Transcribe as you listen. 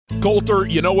Coulter,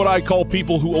 you know what I call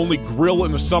people who only grill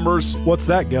in the summers? What's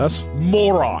that, Gus?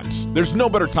 Morons. There's no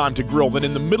better time to grill than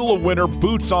in the middle of winter,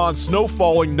 boots on, snow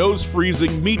falling, nose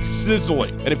freezing, meat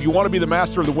sizzling. And if you want to be the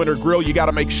master of the winter grill, you got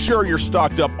to make sure you're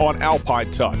stocked up on Alpine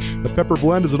Touch. The Pepper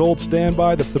Blend is an old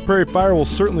standby. The Prairie Fire will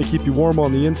certainly keep you warm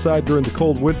on the inside during the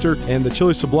cold winter, and the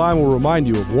Chili Sublime will remind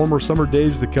you of warmer summer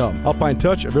days to come. Alpine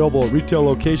Touch, available at retail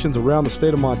locations around the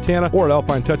state of Montana or at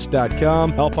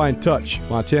alpinetouch.com. Alpine Touch,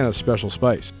 Montana's special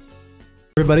spice.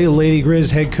 Everybody, Lady Griz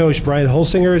head coach Brian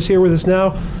Holsinger is here with us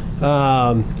now.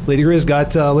 Lady Griz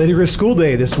got Lady Griz School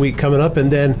Day this week coming up, and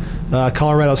then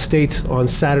Colorado State on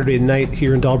Saturday night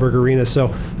here in Dahlberg Arena. So,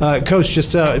 Coach,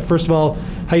 just first of all,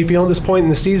 how you feel at this point in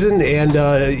the season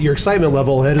and your excitement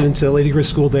level headed into Lady Griz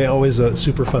School Day, always a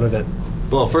super fun event.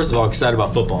 Well, first of all, excited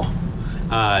about football.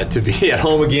 To be at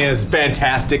home again is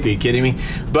fantastic. Are you kidding me?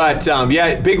 But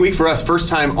yeah, big week for us. First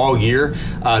time all year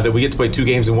that we get to play 2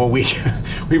 games in 1 week.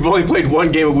 We've only played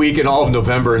 1 game a week in all of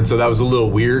November, and so that was a little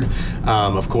weird,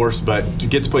 of course. But to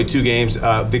get to play 2 games,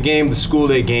 the school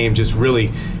day game, just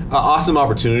really awesome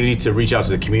opportunity to reach out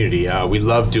to the community. We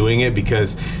love doing it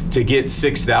because to get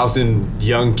 6,000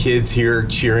 young kids here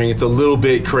cheering, it's a little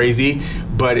bit crazy,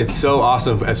 but it's so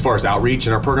awesome as far as outreach,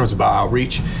 and our program's about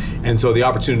outreach. And so the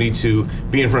opportunity to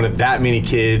be in front of that many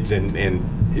kids and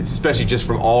it's especially just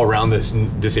from all around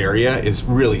this area is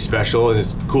really special, and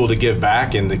it's cool to give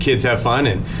back, and the kids have fun,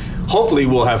 and hopefully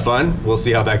we'll have fun. We'll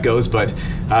see how that goes, but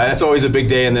that's always a big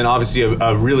day. And then obviously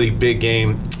a really big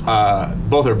game.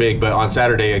 Both are big, but on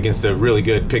Saturday against a really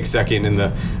good pick second in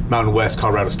the Mountain West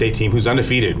Colorado State team, who's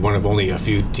undefeated, one of only a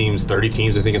few teams, 30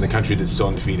 teams I think in the country that's still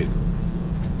undefeated.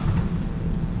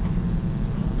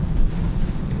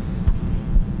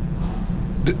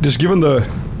 Just given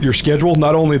your schedule,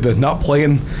 not only the not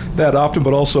playing that often,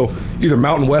 but also either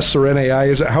Mountain West or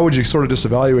NAI, how would you sort of just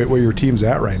evaluate where your team's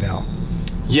at right now?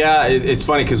 Yeah, it's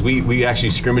funny because we actually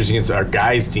scrimmaged against our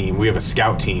guys team. We have a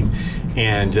scout team,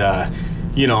 and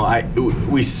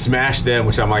we smashed them,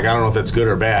 which I'm like, I don't know if that's good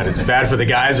or bad. It's bad for the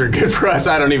guys or good for us,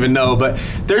 I don't even know. But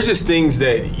there's just things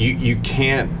that you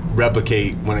can't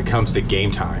replicate when it comes to game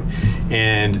time.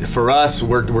 And for us,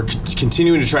 we're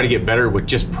continuing to try to get better with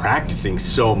just practicing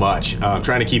so much,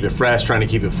 trying to keep it fresh, trying to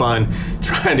keep it fun,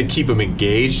 trying to keep them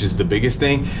engaged is the biggest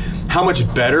thing. How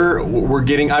much better we're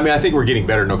getting, I think we're getting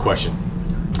better, no question.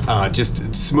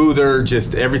 Just smoother,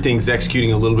 just everything's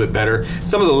executing a little bit better.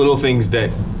 Some of the little things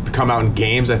that come out in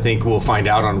games, I think we'll find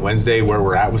out on Wednesday where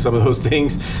we're at with some of those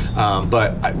things.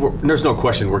 But there's no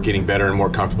question we're getting better and more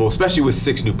comfortable, especially with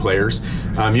 6 new players.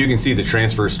 You can see the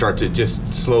transfers start to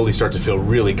just slowly start to feel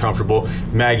really comfortable.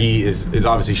 Maggie is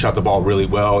obviously shot the ball really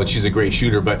well, and she's a great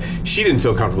shooter, but she didn't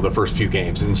feel comfortable the first few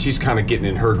games, and she's kind of getting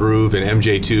in her groove, and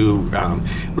MJ too.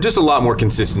 Just a lot more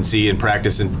consistency in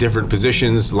practice in different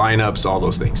positions, lineups, all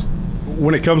those things.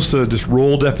 When it comes to just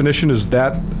role definition, is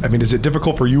it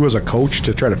difficult for you as a coach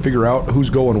to try to figure out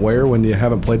who's going where when you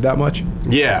haven't played that much?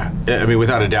 Yeah,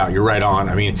 without a doubt, you're right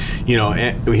on.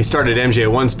 We started MJ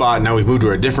at one spot, and now we've moved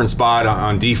to a different spot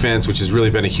on defense, which has really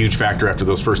been a huge factor after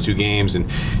those first 2 games. And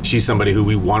she's somebody who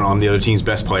we want on the other team's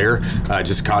best player,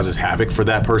 just causes havoc for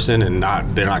that person, and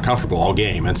they're not comfortable all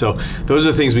game. And so those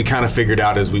are the things we kind of figured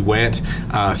out as we went.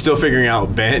 Still figuring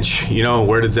out bench,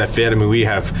 where does that fit? We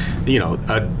have,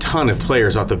 a ton of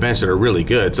players off the bench that are really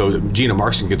good. So Gina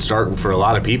Markson could start for a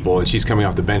lot of people, and she's coming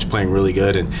off the bench playing really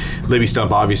good. And Libby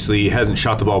Stump obviously hasn't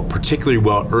shot the ball particularly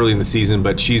well early in the season,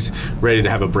 but she's ready to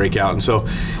have a breakout. And so,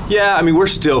 yeah, we're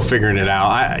still figuring it out.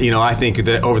 I think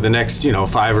that over the next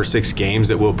 5 or 6 games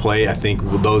that we'll play, I think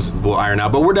those will iron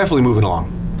out. But we're definitely moving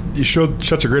along. You showed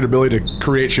such a great ability to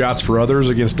create shots for others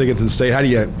against Dickinson State. How do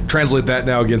you translate that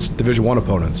now against Division I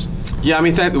opponents? Yeah,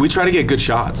 we try to get good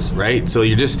shots, right? So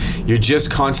you're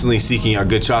just constantly seeking out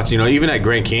good shots. Even at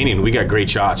Grand Canyon, we got great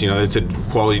shots. It's a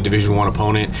quality Division I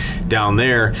opponent down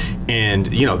there, and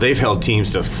they've held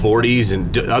teams to 40s,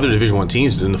 and other Division I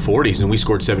teams in the 40s, and we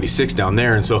scored 76 down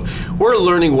there. And so we're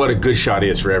learning what a good shot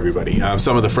is for everybody.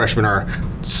 Some of the freshmen are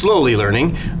slowly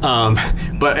learning,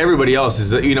 but everybody else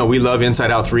is that we love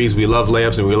inside-out threes, we love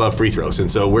layups, and we love free throws.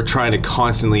 And so we're trying to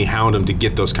constantly hound them to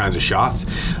get those kinds of shots.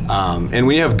 And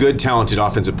when you have good, talented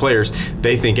offensive players,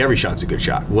 they think every shot's a good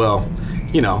shot. Well,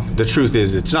 the truth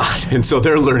is it's not. And so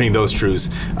they're learning those truths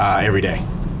every day.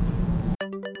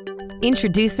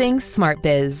 Introducing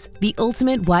SmartBiz, the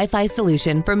ultimate Wi-Fi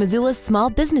solution for Missoula's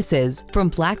small businesses from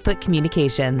Blackfoot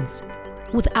Communications.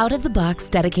 With out-of-the-box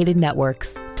dedicated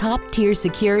networks, top-tier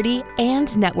security,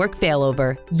 and network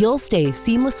failover, you'll stay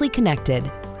seamlessly connected.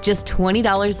 Just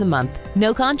 $20 a month,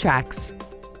 no contracts.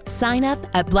 Sign up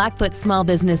at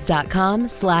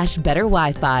blackfootsmallbusiness.com/better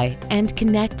Wi-Fi and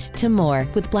connect to more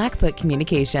with Blackfoot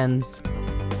Communications.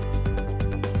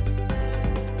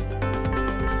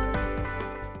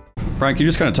 Brian, can you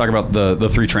just kind of talk about the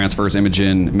three transfers,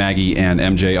 Imogen, Maggie, and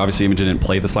MJ? Obviously, Imogen didn't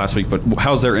play this last week, but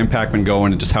how's their impact been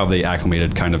going, and just how have they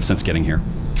acclimated kind of since getting here?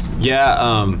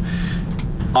 Yeah,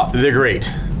 they're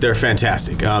great. They're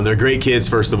fantastic. They're great kids,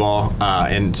 first of all,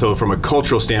 and so from a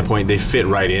cultural standpoint, they fit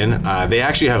right in. They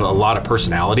actually have a lot of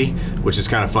personality, which is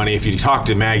kind of funny. If you talk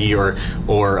to Maggie or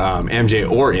MJ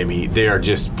or Emmy, they are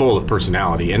just full of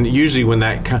personality. And usually, when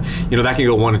that can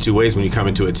go one of two ways when you come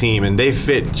into a team, and they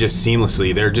fit just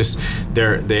seamlessly.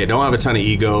 They don't have a ton of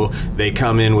ego. They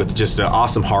come in with just an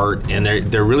awesome heart, and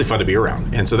they're really fun to be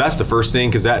around. And so that's the first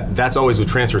thing, because that's always with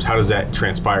transfers. How does that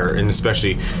transpire? And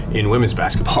especially in women's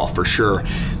basketball, for sure.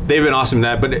 They've been awesome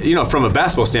at that, but from a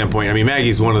basketball standpoint, I mean,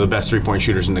 Maggie's one of the best three-point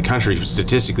shooters in the country,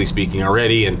 statistically speaking,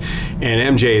 already, and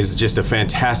MJ is just a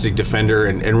fantastic defender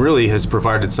and really has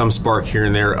provided some spark here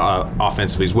and there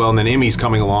offensively as well. And then Emmy's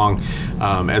coming along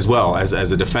as well as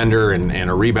a defender and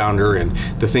a rebounder, and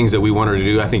the things that we want her to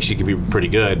do, I think she can be pretty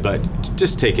good, but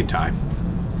just taking time.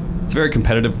 It's a very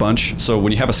competitive bunch, so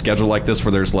when you have a schedule like this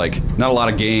where there's like not a lot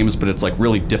of games, but it's like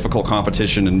really difficult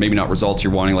competition and maybe not results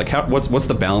you're wanting, like what's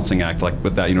the balancing act like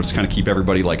with that? Just kind of keep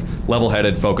everybody like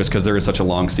level-headed, focused, because there is such a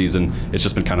long season. It's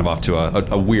just been kind of off to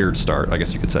a weird start, I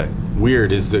guess you could say.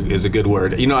 Weird is a good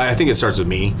word. I think it starts with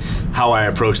me, how I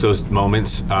approach those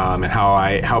moments, and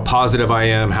how positive I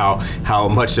am, how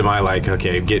much am I like,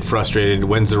 okay, get frustrated,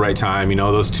 when's the right time?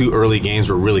 Those two early games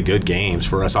were really good games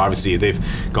for us. Obviously, they've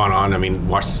gone on. I mean,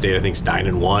 Washington State, I think, is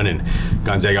 9-1, and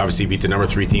Gonzaga obviously beat the number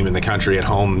 3 team in the country at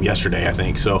home yesterday, I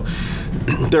think. So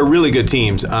they're really good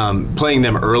teams. Playing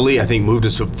them early, I think, moved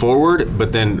us forward,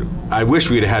 but then I wish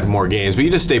we'd have had more games. But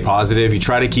you just stay positive. You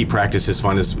try to keep practice as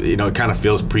fun as, it kind of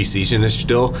feels preseason-ish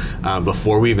still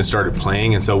before we even started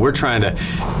playing. And so we're trying to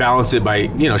balance it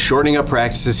by, shortening up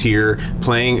practices here,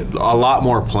 playing a lot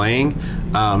more playing.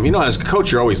 As a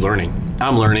coach, you're always learning.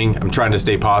 I'm learning. I'm trying to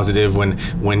stay positive when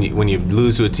you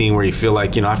lose to a team where you feel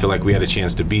like, I feel like we had a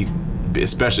chance to beat,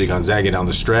 especially Gonzaga down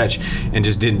the stretch, and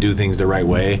just didn't do things the right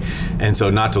way. And so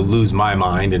not to lose my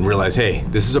mind and realize, hey,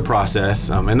 this is a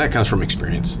process, and that comes from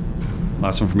experience.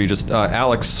 Last one for me, just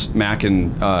Alex, Mac,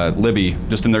 and Libby,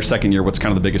 just in their second year, what's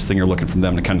kind of the biggest thing you're looking from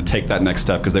them to kind of take that next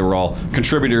step? Because they were all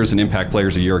contributors and impact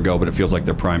players a year ago, but it feels like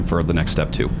they're primed for the next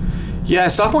step too. Yeah,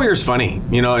 sophomore year is funny.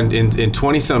 In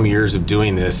 20-some years of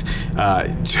doing this,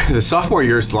 the sophomore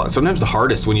year is sometimes the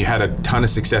hardest when you had a ton of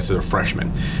success as a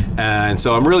freshman. And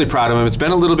so I'm really proud of them. It's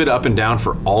been a little bit up and down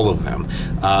for all of them.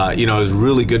 It was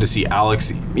really good to see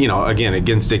Alex, again,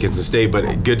 against Dickinson State,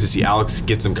 but good to see Alex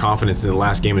get some confidence in the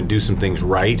last game and do some things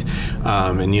right.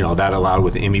 And that allowed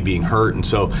with Emmy being hurt. And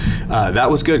so that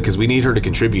was good because we need her to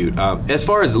contribute. As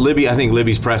far as Libby, I think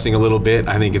Libby's pressing a little bit.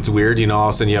 I think it's weird. All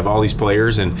of a sudden you have all these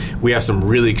players, and we have some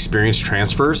really experienced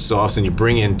transfers. So all of a sudden you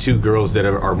bring in 2 girls that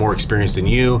are more experienced than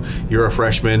you. You're a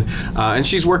freshman, and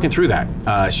she's working through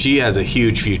that. She has a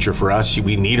huge future for us.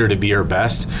 We need her to be her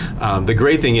best. The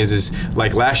great thing is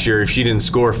like last year, if she didn't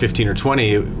score 15 or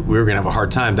 20, we were going to have a hard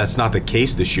time. That's not the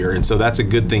case this year, and so that's a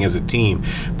good thing as a team.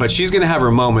 But she's going to have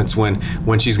her moments when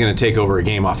she's going to take over a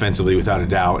game offensively, without a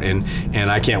doubt, and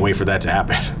I can't wait for that to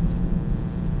happen.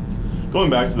 Going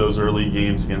back to those early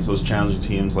games against those challenging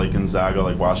teams like Gonzaga,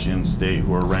 like Washington State,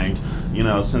 who are ranked,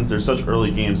 since they're such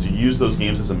early games, do you use those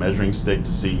games as a measuring stick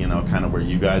to see, kind of where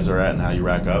you guys are at and how you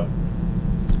rack up?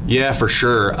 Yeah, for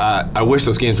sure. I wish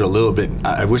those games were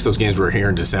I wish those games were here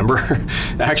in December.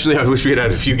 Actually, I wish we had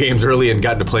a few games early and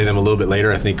gotten to play them a little bit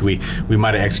later. I think we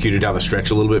might have executed down the stretch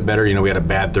a little bit better. We had a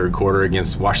bad third quarter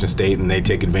against Washington State, and they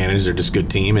take advantage. They're just a good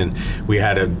team, and we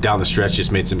had down the stretch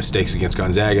just made some mistakes against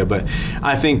Gonzaga. But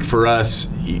I think for us,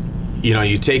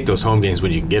 you take those home games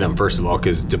when you can get them, first of all,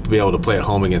 because to be able to play at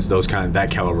home against that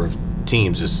caliber of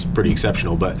teams is pretty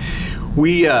exceptional. But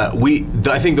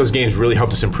I think those games really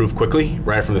helped us improve quickly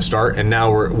right from the start, and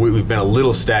now we've been a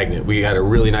little stagnant. We had a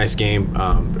really nice game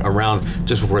around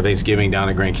just before Thanksgiving down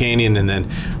at Grand Canyon, and then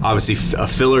obviously a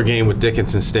filler game with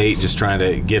Dickinson State, just trying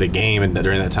to get a game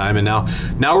during that time. And now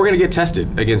we're going to get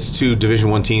tested against 2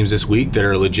 Division I teams this week that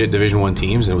are legit Division I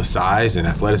teams, and with size and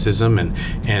athleticism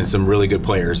and some really good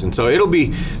players. And so it'll be,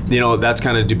 that's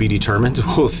kind of to be determined.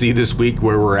 We'll see this week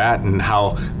where we're at and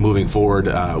how moving forward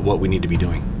what we need to be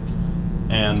doing.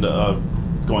 And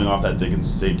going off that Dickinson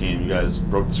State game, you guys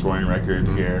broke the scoring record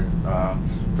here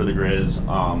for the Griz.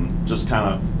 Just kind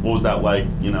of, what was that like,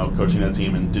 coaching that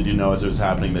team? And did you know as it was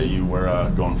happening that you were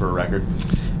going for a record?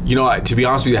 To be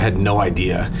honest with you, I had no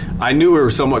idea. I knew we were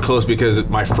somewhat close because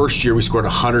my first year we scored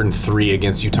 103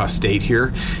 against Utah State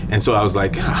here, and so I was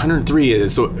like 103.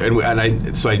 So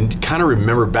I kind of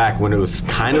remember back when it was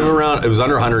kind of around. It was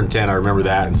under 110. I remember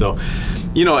that, and so,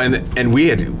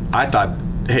 I thought,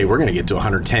 hey, we're going to get to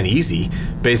 110 easy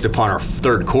based upon our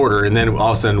third quarter, and then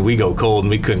all of a sudden we go cold and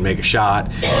we couldn't make a shot.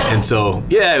 And so,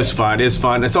 yeah, it was fun. It's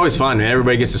fun. It's always fun.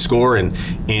 Everybody gets to score, and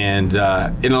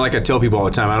like I tell people all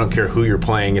the time, I don't care who you're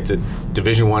playing. It's a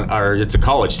Division I or it's a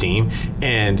college team,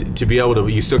 and to be able to,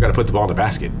 you still got to put the ball in the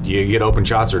basket. You get open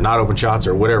shots or not open shots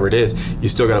or whatever it is, you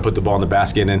still got to put the ball in the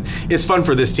basket, and it's fun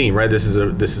for this team, right? This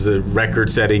is a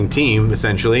record-setting team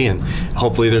essentially, and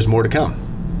hopefully there's more to come.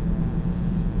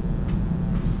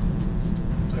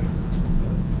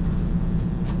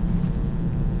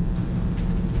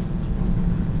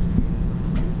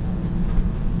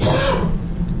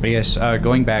 I guess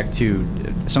going back to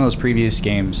some of those previous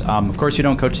games, of course you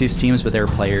don't coach these teams, but there are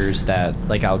players that,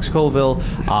 like Alex Colville,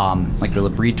 like the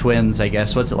Labrie twins, I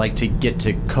guess. What's it like to get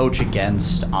to coach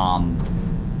against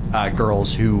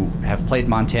girls who have played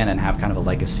Montana and have kind of a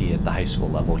legacy at the high school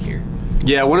level here?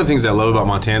 Yeah, one of the things I love about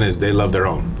Montana is they love their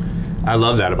own. I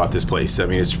love that about this place. I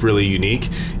mean, it's really unique.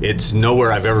 It's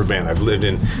nowhere I've ever been. I've lived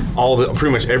in pretty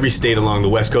much every state along the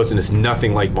West Coast, and it's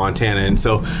nothing like Montana. And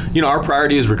so, our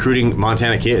priority is recruiting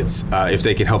Montana kids. If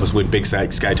they can help us win Big Sky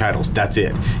titles, that's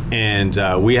it.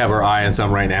 And we have our eye on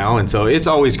some right now, and so it's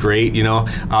always great.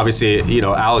 Obviously,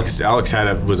 Alex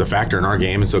was a factor in our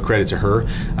game, and so credit to her.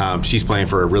 She's playing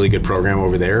for a really good program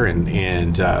over there, and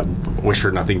wish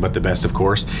her nothing but the best, of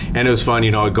course. And it was fun,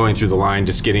 going through the line,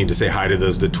 just getting to say hi to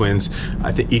the twins.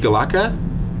 I think Ikalaka,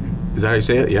 is that how you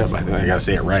say it? Yeah, I think I gotta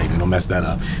say it right. Don't mess that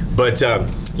up. But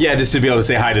just to be able to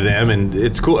say hi to them, and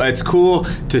it's cool. It's cool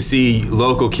to see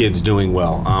local kids doing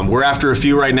well. We're after a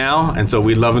few right now, and so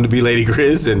we'd love them to be Lady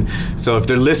Griz. And so if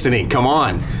they're listening, come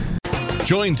on.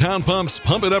 Join Town Pump's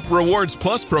Pump It Up Rewards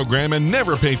Plus program and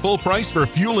never pay full price for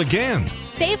fuel again.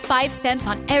 Save 5 cents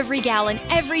on every gallon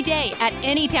every day at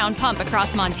any Town Pump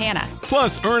across Montana.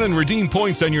 Plus, earn and redeem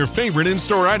points on your favorite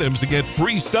in-store items to get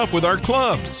free stuff with our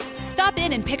clubs. Stop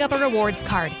in and pick up a rewards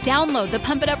card. Download the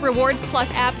Pump It Up Rewards Plus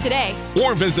app today.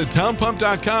 Or visit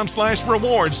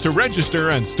townpump.com/rewards to register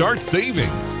and start saving.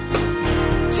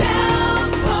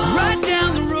 Town Pump. Right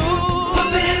down the road.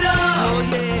 Pump it up. Oh,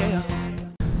 yeah.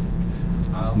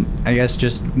 I guess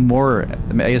just more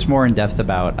in depth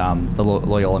about the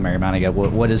Loyola Marymount. I guess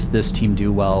what does this team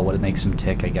do well? What makes them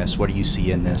tick? I guess what do you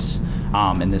see in this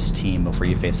team before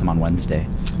you face them on Wednesday?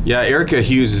 Yeah, Erica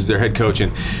Hughes is their head coach,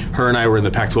 and her and I were in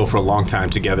the Pac-12 for a long time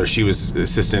together. She was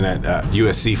assistant at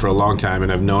USC for a long time,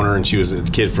 and I've known her, and she was a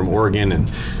kid from Oregon,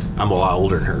 and I'm a lot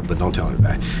older than her, but don't tell her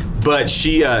that. But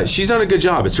she's done a good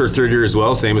job. It's her third year as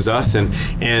well, same as us, and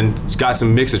it's got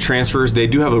some mix of transfers. They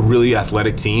do have a really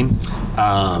athletic team.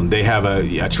 They have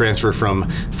a transfer from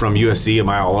USC,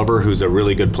 Amaya Oliver, who's a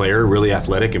really good player, really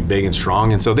athletic and big and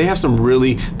strong. And so they have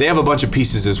a bunch of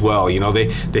pieces as well.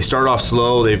 They start off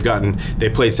slow. They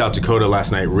played South Dakota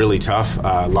last night really tough,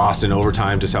 lost in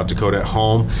overtime to South Dakota at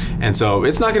home. And so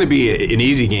it's not going to be an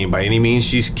easy game by any means.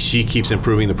 She keeps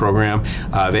improving the program.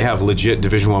 They have legit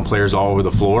Division I players all over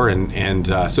the floor, and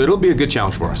so it'll be a good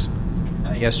challenge for us.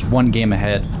 I guess one game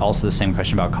ahead, also the same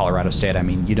question about Colorado State. I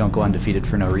mean, you don't go undefeated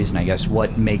for no reason. I guess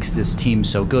what makes this team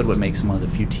so good? What makes them one of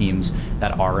the few teams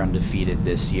that are undefeated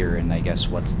this year? And I guess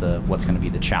what's going to be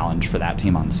the challenge for that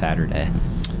team on Saturday?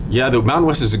 Yeah, the Mountain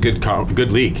West is a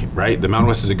good league, right? The Mountain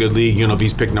West is a good league.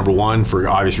 UNLV's picked number 1 for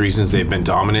obvious reasons. They've been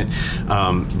dominant.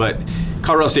 But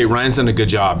Colorado State, Ryan's done a good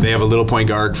job. They have a little point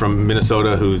guard from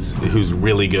Minnesota who's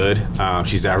really good.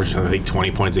 She's averaging, I think,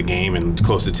 20 points a game and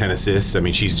close to 10 assists. I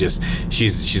mean,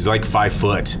 she's like 5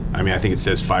 foot. I mean, I think it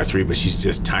says 5'3", but she's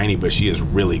just tiny, but she is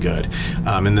really good.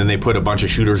 And then they put a bunch of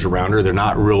shooters around her. They're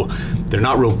not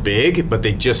real big, but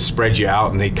they just spread you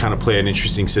out, and they kind of play an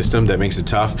interesting system that makes it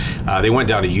tough. They went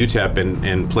down to UTEP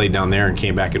and played down there and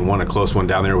came back and won a close one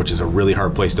down there, which is a really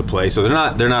hard place to play. So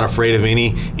they're not afraid of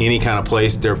any kind of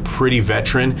place. They're pretty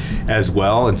veteran as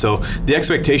well, and so the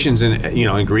expectations in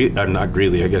not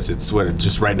Greeley, I guess it's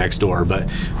just right next door, but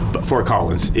Fort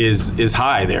Collins is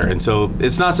high there, and so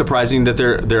it's not surprising that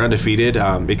they're undefeated.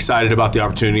 Excited about the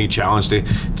opportunity, challenge to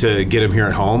get them here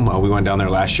at home. We went down there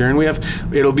last year, and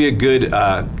it'll be a good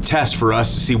test for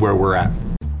us to see where we're at.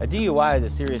 A DUI is a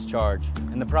serious charge,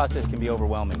 and the process can be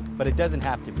overwhelming, but it doesn't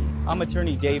have to be. I'm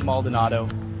attorney Dave Maldonado,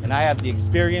 and I have the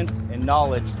experience and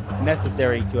knowledge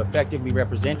necessary to effectively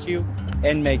represent you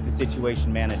and make the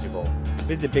situation manageable.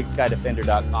 Visit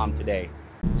BigSkyDefender.com today.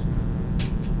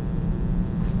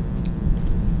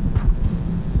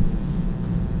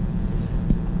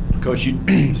 Coach, you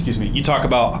excuse me. You talk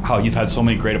about how you've had so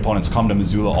many great opponents come to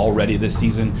Missoula already this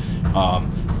season.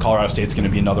 Colorado State's going to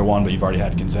be another one, but you've already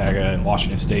had Gonzaga and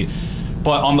Washington State.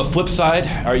 But on the flip side,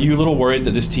 are you a little worried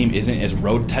that this team isn't as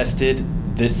road tested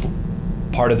this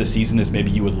part of the season as maybe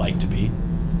you would like to be?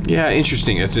 Yeah,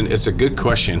 interesting. It's a good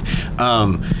question.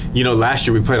 Last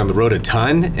year we played on the road a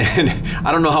ton, and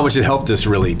I don't know how much it helped us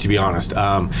really, to be honest.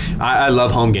 I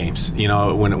love home games.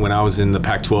 When I was in the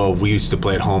Pac-12, we used to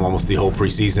play at home almost the whole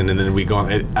preseason, and then we go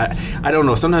on. I don't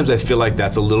know. Sometimes I feel like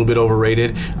that's a little bit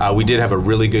overrated. We did have a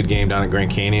really good game down at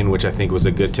Grand Canyon, which I think was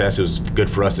a good test. It was good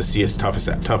for us to see us tough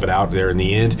it out there in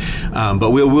the end. But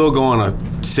we'll go on a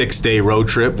 6-day road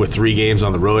trip with 3 games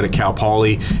on the road at Cal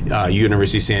Poly,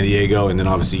 University of San Diego, and then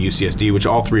obviously UCSD, which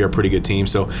all 3 are pretty good teams.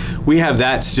 So we have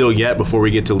that still yet before we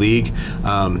get to league.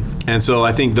 And so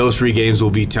I think those 3 games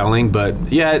will be telling. But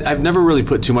yeah, I've never really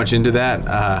put too much into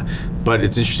that. But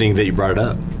it's interesting that you brought it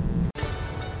up.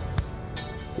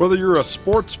 Whether you're a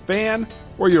sports fan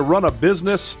or you run a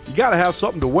business, you got to have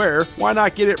something to wear. Why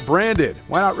not get it branded?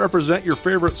 Why not represent your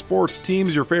favorite sports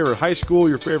teams, your favorite high school,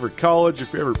 your favorite college, your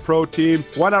favorite pro team?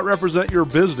 Why not represent your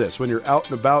business when you're out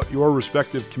and about your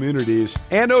respective communities?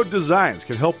 Anode Designs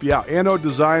can help you out. Anode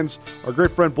Designs, our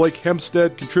great friend Blake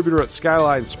Hempstead, contributor at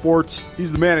Skyline Sports.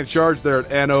 He's the man in charge there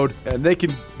at Anode, and they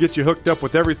can get you hooked up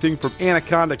with everything from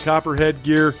Anaconda Copperhead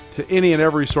gear to any and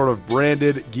every sort of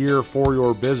branded gear for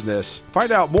your business.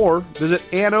 Find out more. Visit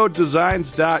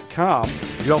AnodeDesigns.com.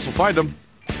 You can also find them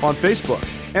on Facebook.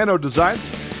 Anode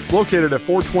Designs is located at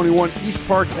 421 East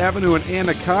Park Avenue in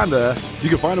Anaconda. You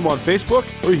can find them on Facebook,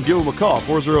 or you can give them a call,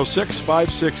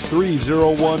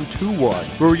 406-563-0121.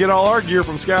 Where we get all our gear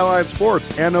from Skyline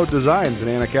Sports, Anode Designs in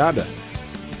Anaconda.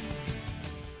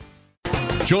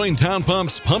 Join Town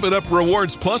Pump's Pump It Up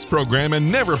Rewards Plus program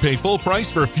and never pay full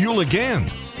price for fuel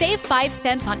again. Save 5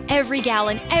 cents on every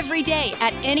gallon every day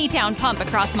at any Town Pump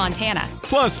across Montana.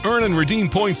 Plus, earn and redeem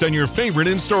points on your favorite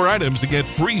in-store items to get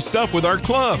free stuff with our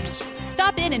clubs.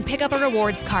 Stop in and pick up a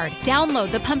rewards card.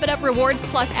 Download the Pump It Up Rewards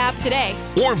Plus app today.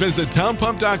 Or visit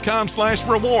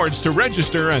townpump.com/rewards to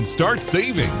register and start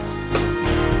saving.